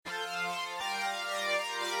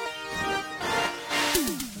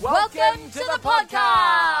Welcome to the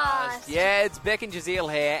podcast! Yeah, it's Beck and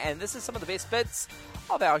Jazeel here, and this is some of the best bits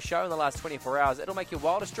of our show in the last 24 hours. It'll make your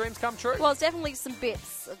wildest dreams come true. Well, it's definitely some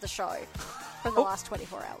bits of the show from the last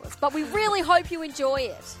 24 hours, but we really hope you enjoy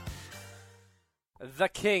it. The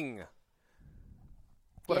King.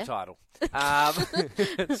 What Yeah. a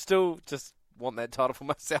title. Still just want that title for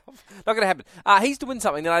myself. Not going to happen. He's doing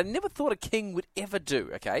something that I never thought a king would ever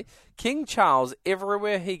do, okay? King Charles,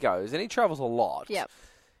 everywhere he goes, and he travels a lot,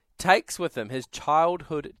 takes with him his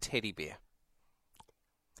childhood teddy bear.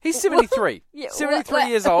 He's 73. 73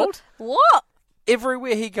 years old. What?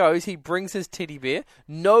 Everywhere he goes, he brings his teddy bear.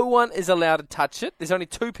 No one is allowed to touch it. There's only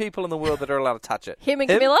two people in the world that are allowed to touch it. Him and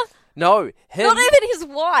Camilla? No, him. Not even his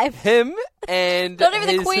wife. Him and Not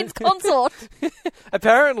even the Queen's consort.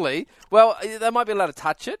 Apparently, well, they might be allowed to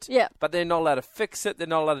touch it, Yeah. but they're not allowed to fix it. They're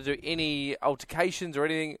not allowed to do any altercations or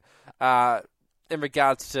anything in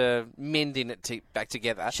regards to mending it back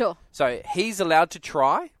together. Sure. So he's allowed to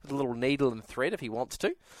try with a little needle and thread if he wants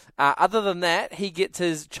to. Other than that, he gets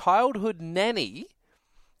his childhood nanny,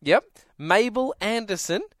 Mabel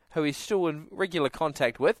Anderson, who he's still in regular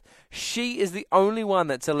contact with. She is the only one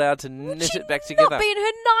that's allowed to knit it back together. Not be in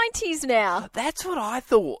her 90s now. That's what I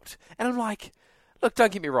thought. And I'm like, look,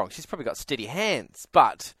 don't get me wrong. She's probably got steady hands,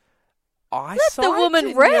 but Let the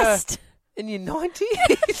woman rest. In your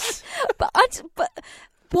 90s? But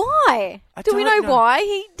why? Do we know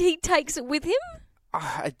why he takes it with him?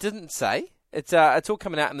 I didn't say. It's all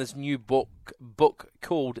coming out in this new book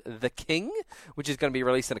called The King, which is going to be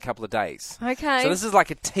released in a couple of days. Okay. So this is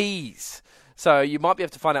like a tease. So you might be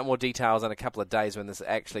able to find out more details in a couple of days when this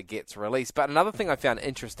actually gets released. But another thing I found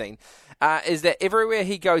interesting is that everywhere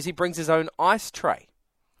he goes, he brings his own ice tray.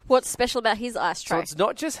 What's special about his ice tray? So it's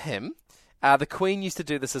not just him. The Queen used to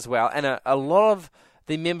do this as well. And a lot of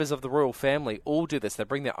the members of the royal family all do this. They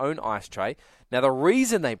bring their own ice tray. Now, the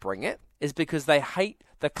reason they bring it is because they hate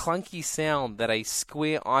the clunky sound that a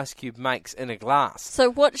square ice cube makes in a glass.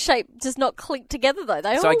 So what shape does not clink together, though?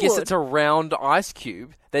 They all So I guess would. it's a round ice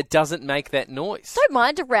cube that doesn't make that noise. Don't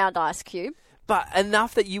mind a round ice cube. But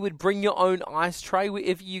enough that you would bring your own ice tray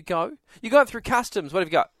wherever you go. You go through customs. What have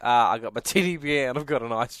you got? I got my teddy bear and I've got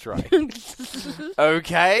an ice tray.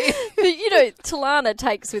 Okay. But, Talana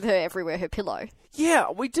takes with her everywhere her pillow.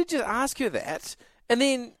 Yeah, we did just ask her that. And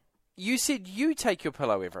then you said you take your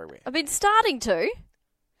pillow everywhere. I've been starting to.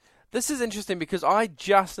 This is interesting because I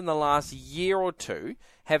just in the last year or two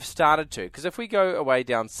have started to. Because if we go away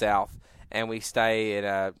down south and we stay in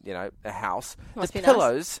a house, Must the be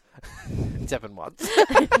pillows, it's happened once,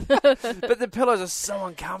 but the pillows are so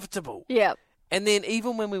uncomfortable. Yeah. And then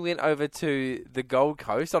even when we went over to the Gold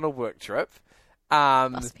Coast on a work trip,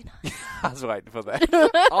 Must be nice. I was waiting for that.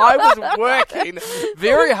 I was working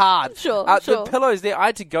very hard. Sure. The pillows there, I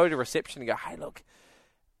had to go to reception and go, hey, look,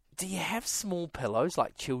 do you have small pillows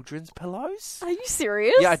like children's pillows? Are you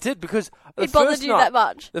serious? Yeah, I did because It bothered you that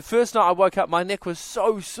much? The first night I woke up, my neck was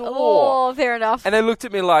so sore. Oh, fair enough. And they looked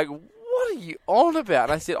at me like, what are you on about?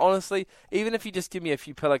 And I said, honestly, even if you just give me a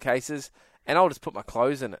few pillowcases and I'll just put my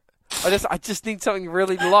clothes in it. I just need something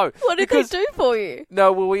really low. What did they do for you?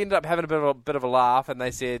 No, well, we ended up having a bit of a laugh, and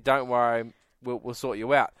they said, "Don't worry, we'll sort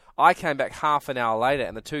you out." I came back half an hour later,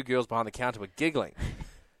 and the two girls behind the counter were giggling,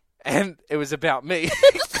 and it was about me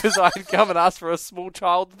because I had come and asked for a small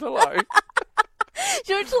child's pillow.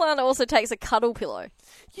 Talana also takes a cuddle pillow.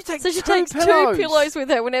 You take So she two takes pillows. 2 pillows with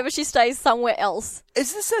her whenever she stays somewhere else.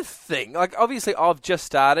 Is this a thing? Like, obviously, I've just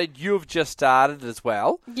started. You've just started as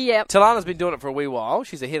well. Yep. Talana's been doing it for a wee while.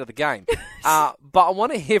 She's ahead of the game. But I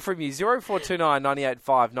want to hear from you. 0429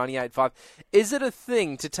 985 985. Is it a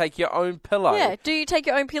thing to take your own pillow? Yeah. Do you take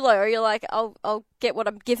your own pillow, or you're like, I'll get what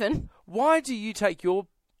I'm given? Why do you take your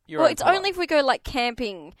Well, own it's pillow? only if we go like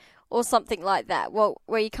camping or something like that. Well,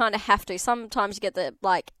 where you kind of have to. Sometimes you get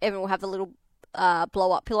Evan will have the little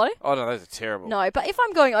blow-up pillow. Oh, no, those are terrible. No, but if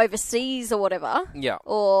I'm going overseas or whatever, Yeah.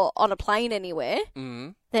 or on a plane anywhere,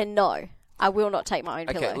 Mm. then no, I will not take my own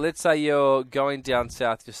Okay, pillow. let's say you're going down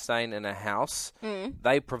south, you're staying in a house. Mm.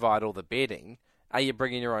 They provide all the bedding. Are you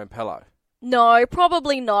bringing your own pillow? No,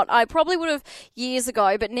 probably not. I probably would have years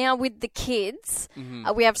ago, but now with the kids,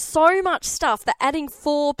 we have so much stuff that adding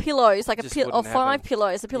 4 pillows, like Just or wouldn't 5 happen.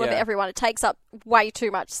 pillows, a pillow for Yeah. everyone, it takes up way too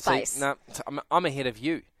much See, space. no, I'm ahead of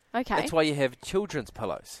you. Okay. That's why you have children's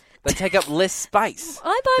pillows. They take up less space.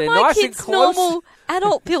 I buy They're my nice and kids close. normal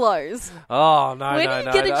adult pillows. Oh, no, Where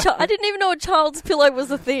no, did you no. get I didn't even know a child's pillow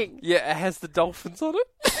was a thing. Yeah, it has the dolphins on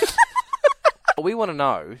it. We want to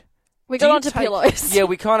know. We do got you onto take- pillows. Yeah,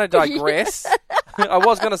 we kind of digress. I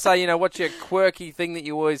was going to say, what's your quirky thing that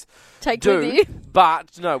you always Take do? with you.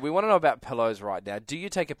 But no, we want to know about pillows right now. Do you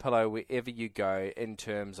take a pillow wherever you go in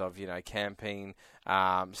terms of, camping,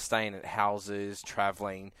 staying at houses,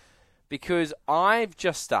 travelling? Because I've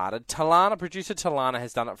just started. Producer Talana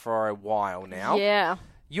has done it for a while now. Yeah.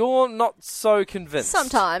 You're not so convinced.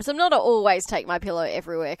 Sometimes. I'm not an always take my pillow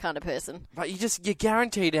everywhere kind of person. But you're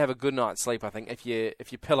guaranteed to have a good night's sleep, I think, if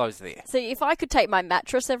your pillow's there. See, if I could take my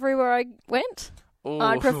mattress everywhere I went, Ooh.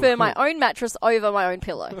 I'd prefer my own mattress over my own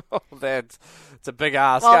pillow. It's a big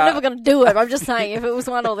ask. Well, I'm never going to do it. I'm just saying if it was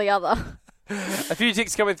one or the other. A few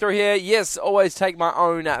texts coming through here. Yes, always take my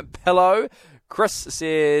own pillow. Chris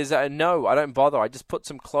says, no, I don't bother. I just put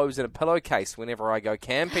some clothes in a pillowcase whenever I go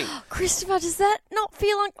camping. Christopher, does that not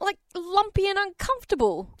feel like lumpy and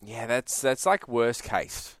uncomfortable? Yeah, that's like worst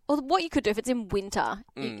case. Or what you could do if it's in winter,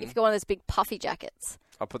 if you got one of those big puffy jackets.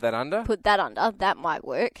 I'll put that under? Put that under. That might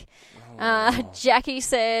work. Jackie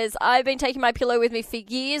says, I've been taking my pillow with me for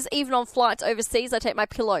years. Even on flights overseas, I take my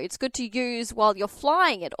pillow. It's good to use while you're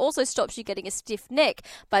flying. It also stops you getting a stiff neck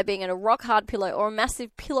by being in a rock-hard pillow or a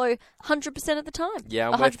massive pillow 100% of the time.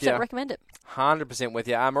 Yeah, I'm with you. 100% recommend it. 100% with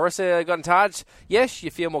you. Marissa got in touch. Yes,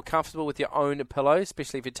 you feel more comfortable with your own pillow,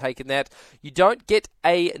 especially if you're taking that. You don't get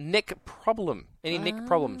a neck problem. Any neck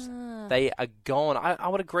problems. They are gone. I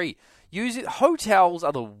would agree. Hotels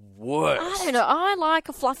are the worst. I don't know. I like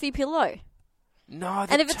a fluffy pillow. No,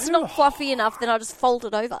 and if it's not fluffy enough, then I'll just fold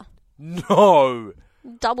it over. No.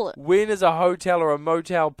 Double it. When is a hotel or a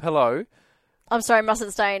motel pillow? I'm sorry, I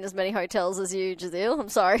mustn't stay in as many hotels as you, Giselle. I'm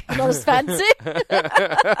sorry. Not as fancy.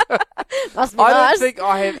 Must be I nice. don't think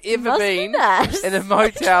I have ever been in a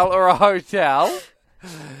motel or a hotel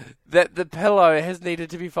that the pillow has needed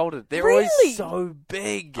to be folded. They're always so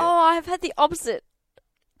big. Oh, I've had the opposite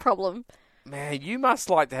problem. Man, you must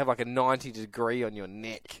like to have like a 90 degree on your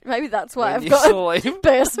neck. Maybe that's why when I've you got sleep.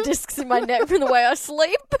 burst discs in my neck from the way I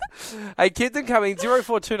sleep. Hey, kids incoming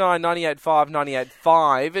 0429 985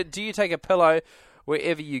 985. Do you take a pillow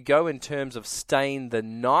wherever you go in terms of staying the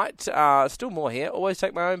night? Still more here. Always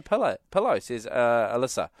take my own pillow, says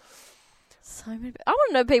Alyssa. So many. I want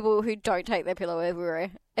to know people who don't take their pillow everywhere.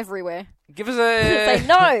 Give us a... Say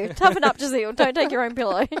no. Toughen up, Giselle. Don't take your own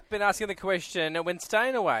pillow. Been asking the question, when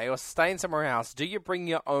staying away or staying somewhere else, do you bring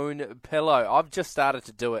your own pillow? I've just started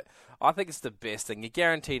to do it. I think it's the best thing. You're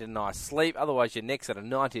guaranteed a nice sleep. Otherwise, your neck's at a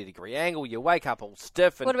 90-degree angle. You wake up all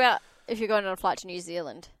stiff. And... What about if you're going on a flight to New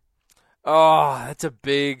Zealand? Oh, that's a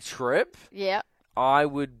big trip. Yeah. I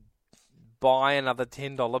would buy another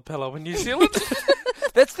 $10 pillow in New Zealand.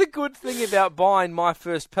 That's the good thing about buying my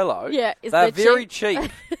first pillow. Yeah, they're very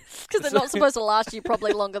cheap. Because they're not supposed to last you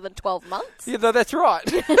probably longer than 12 months. Yeah, no, that's right.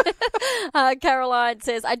 Caroline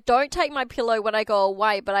says, I don't take my pillow when I go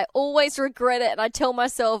away, but I always regret it, and I tell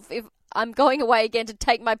myself if I'm going away again to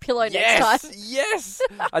take my pillow next time. Yes!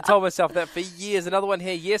 I told myself that for years. Another one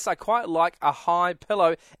here. Yes, I quite like a high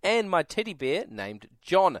pillow and my teddy bear named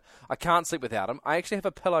John. I can't sleep without him. I actually have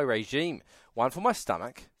a pillow regime. 1 for my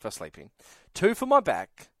stomach for sleeping, 2 for my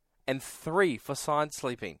back, and 3 for side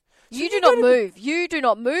sleeping. You do not move. You do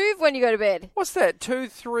not move when you go to bed. What's that? 2,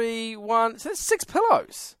 3, 1. So that's 6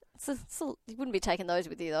 pillows. You wouldn't be taking those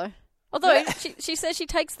with you, though. Although, she says she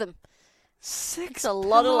takes them. 6 It's a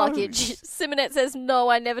lot of luggage. Simonette says, no,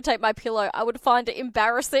 I never take my pillow. I would find it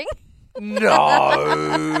embarrassing.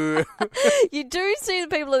 No. You do see the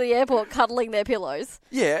people at the airport cuddling their pillows.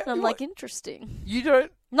 Yeah. And I'm like, interesting. You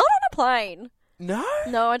don't... Not on a plane. No?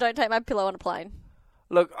 No, I don't take my pillow on a plane.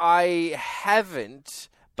 Look, I haven't,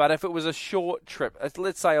 but if it was a short trip,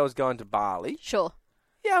 let's say I was going to Bali. Sure.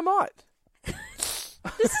 Yeah, I might.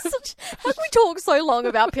 How can we talk so long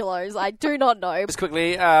about pillows? I do not know. Just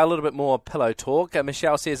quickly, a little bit more pillow talk.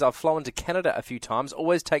 Michelle says, I've flown to Canada a few times,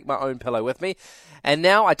 always take my own pillow with me, and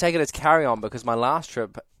now I take it as carry-on because my last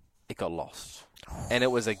trip, it got lost. And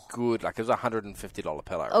it was a good, it was a $150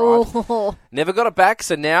 pillow, right? Oh. Never got it back,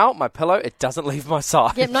 so now my pillow, it doesn't leave my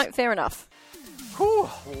side. Yeah, no, fair enough. Whew,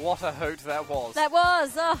 what a hoot that was. That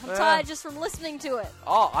was. Oh, I'm tired just from listening to it.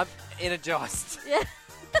 Oh, I'm energized. Yeah.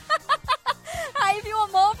 Hey, if you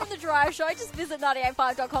want more from The Drive Show, just visit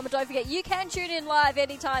 985.com and don't forget you can tune in live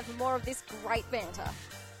anytime for more of this great banter.